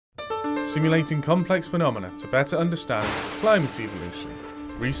simulating complex phenomena to better understand climate evolution,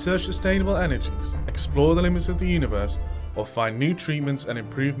 research sustainable energies, explore the limits of the universe, or find new treatments and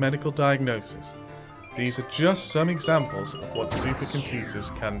improve medical diagnosis. These are just some examples of what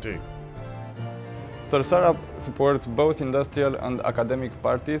supercomputers can do. SURFsara supports both industrial and academic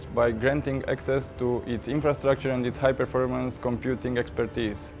parties by granting access to its infrastructure and its high-performance computing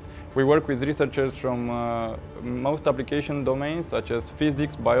expertise. We work with researchers from most application domains such as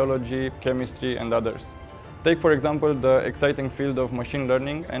physics, biology, chemistry and others. Take for example the exciting field of machine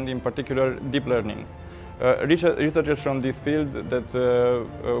learning and in particular deep learning. Researchers from this field that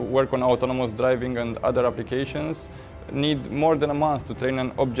work on autonomous driving and other applications need more than a month to train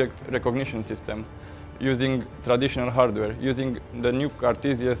an object recognition system. Using traditional hardware, using the new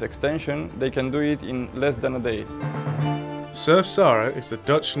Cartesius extension, they can do it in less than a day. SURFsara is the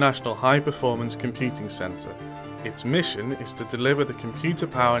Dutch National High Performance Computing Centre. Its mission is to deliver the computer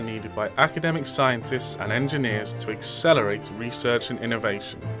power needed by academic scientists and engineers to accelerate research and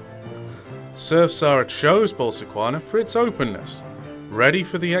innovation. SURFsara chose sequana for its openness. Ready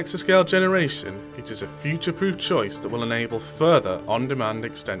for the exascale generation, it is a future-proof choice that will enable further on-demand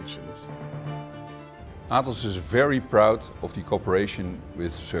extensions. Atos is very proud of the cooperation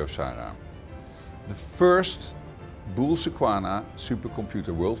with SURFsara. The first sequana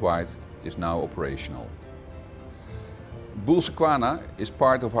supercomputer worldwide is now operational. sequana is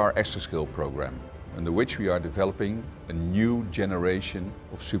part of our exascale program, under which we are developing a new generation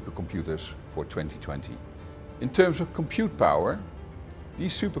of supercomputers for 2020. In terms of compute power,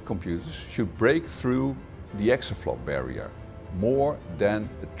 these supercomputers should break through the exaflop barrier, more than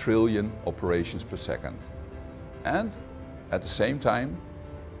 1 trillion operations per second, and at the same time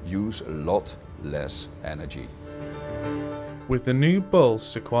use a lot less energy. With the new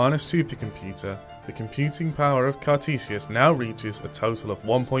sequana supercomputer, the computing power of Cartesius now reaches a total of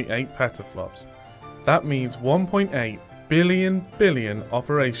 1.8 petaflops. That means 1.8 billion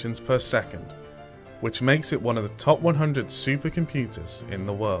operations per second, which makes it one of the top 100 supercomputers in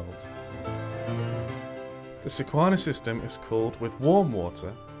the world. The sequana system is cooled with warm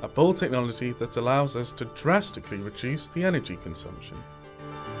water, a Bull technology that allows us to drastically reduce the energy consumption.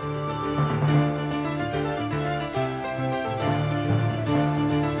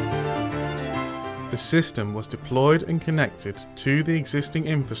 The system was deployed and connected to the existing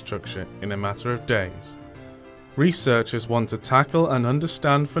infrastructure in a matter of days. Researchers want to tackle and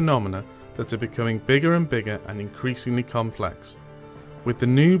understand phenomena that are becoming bigger and bigger and increasingly complex. With the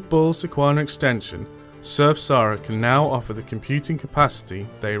new sequana extension, SURFsara can now offer the computing capacity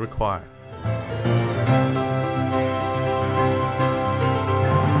they require.